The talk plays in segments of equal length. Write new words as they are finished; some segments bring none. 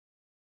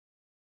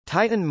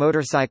Titan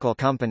Motorcycle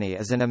Company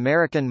is an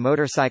American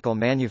motorcycle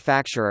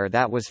manufacturer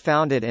that was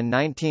founded in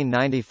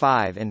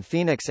 1995 in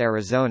Phoenix,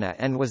 Arizona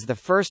and was the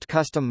first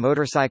custom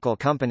motorcycle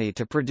company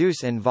to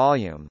produce in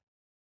volume.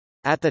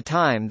 At the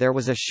time there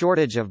was a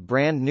shortage of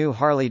brand new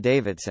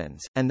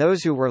Harley-Davidsons, and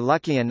those who were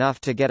lucky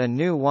enough to get a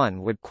new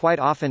one would quite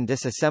often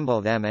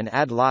disassemble them and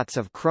add lots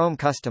of chrome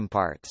custom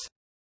parts.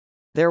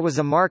 There was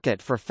a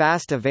market for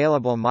fast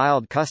available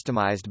mild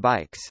customized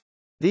bikes.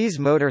 These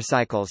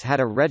motorcycles had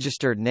a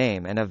registered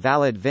name and a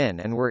valid VIN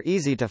and were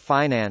easy to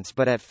finance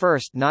but at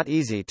first not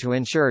easy to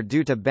insure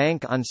due to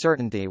bank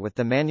uncertainty with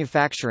the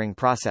manufacturing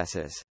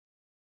processes.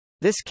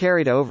 This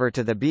carried over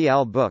to the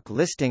BL book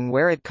listing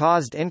where it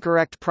caused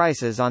incorrect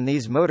prices on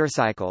these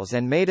motorcycles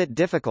and made it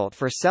difficult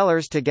for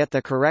sellers to get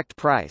the correct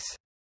price.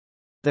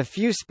 The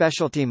few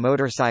specialty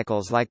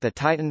motorcycles like the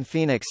Titan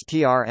Phoenix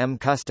TRM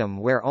Custom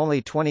where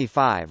only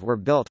 25 were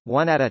built,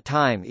 one at a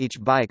time, each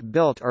bike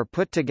built or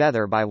put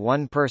together by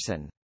one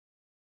person.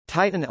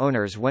 Titan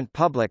owners went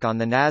public on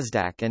the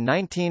Nasdaq in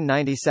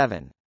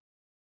 1997.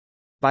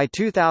 By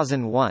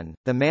 2001,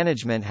 the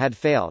management had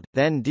failed,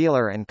 then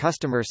dealer and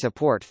customer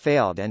support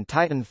failed and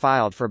Titan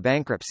filed for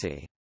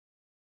bankruptcy.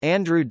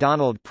 Andrew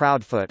Donald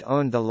Proudfoot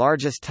owned the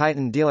largest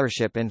Titan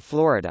dealership in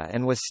Florida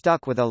and was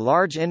stuck with a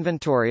large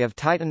inventory of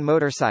Titan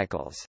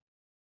motorcycles.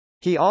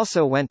 He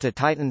also went to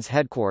Titan's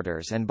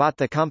headquarters and bought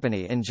the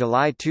company in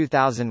July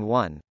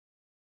 2001.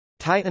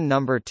 Titan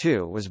No.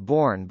 2 was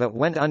born but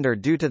went under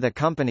due to the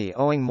company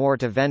owing more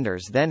to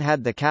vendors than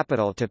had the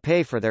capital to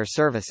pay for their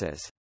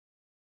services.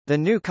 The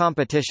new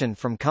competition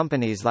from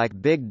companies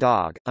like Big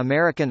Dog,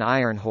 American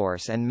Iron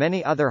Horse and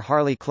many other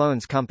Harley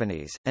clones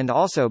companies, and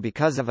also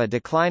because of a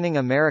declining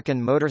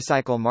American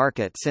motorcycle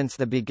market since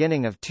the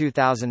beginning of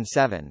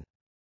 2007.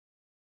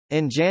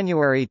 In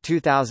January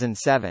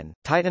 2007,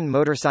 Titan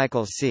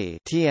Motorcycles C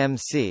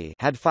 (TMC)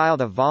 had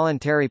filed a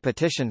voluntary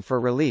petition for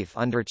relief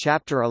under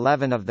Chapter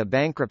 11 of the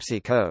Bankruptcy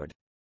Code.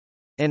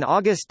 In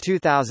August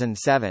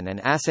 2007 an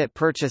asset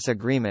purchase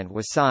agreement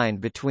was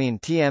signed between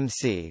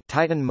TMC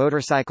Titan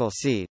Motorcycle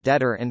C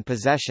debtor in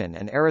possession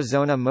and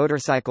Arizona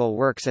Motorcycle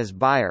Works as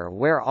buyer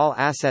where all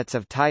assets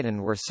of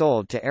Titan were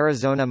sold to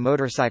Arizona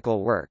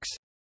Motorcycle Works.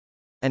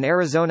 An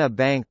Arizona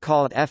bank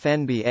called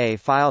FNBA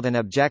filed an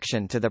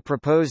objection to the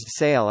proposed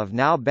sale of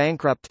now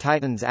bankrupt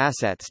Titan's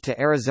assets to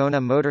Arizona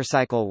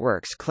Motorcycle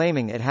Works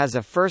claiming it has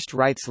a first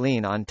rights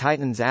lien on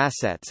Titan's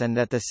assets and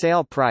that the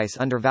sale price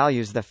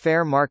undervalues the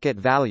fair market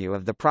value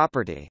of the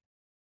property.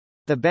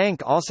 The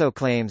bank also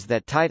claims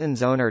that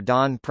Titan's owner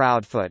Don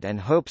Proudfoot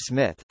and Hope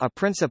Smith, a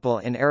principal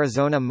in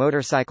Arizona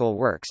Motorcycle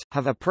Works,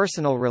 have a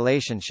personal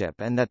relationship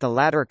and that the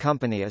latter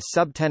company is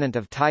subtenant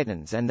of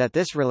Titan's and that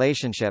this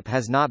relationship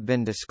has not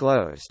been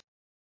disclosed.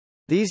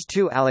 These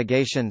two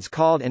allegations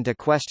called into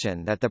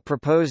question that the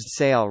proposed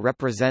sale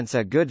represents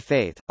a good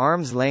faith,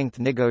 arm's-length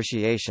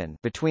negotiation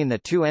between the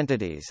two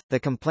entities, the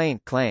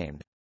complaint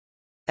claimed.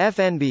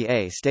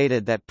 FNBA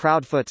stated that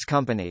Proudfoot's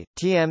company,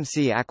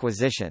 TMC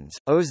Acquisitions,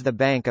 owes the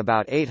bank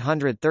about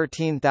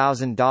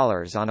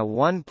 $813,000 on a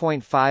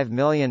 $1.5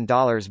 million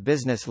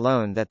business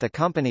loan that the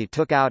company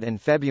took out in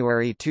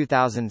February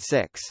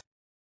 2006.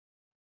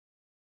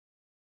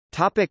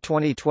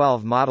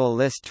 2012 model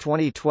list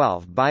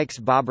 2012 bikes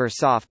Bobber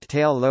Soft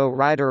Tail Low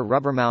Rider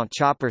Rubbermount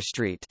Chopper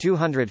Street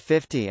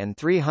 250 and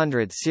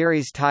 300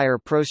 Series Tire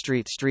Pro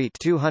Street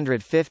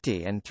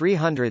 250 and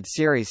 300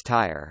 Series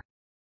Tire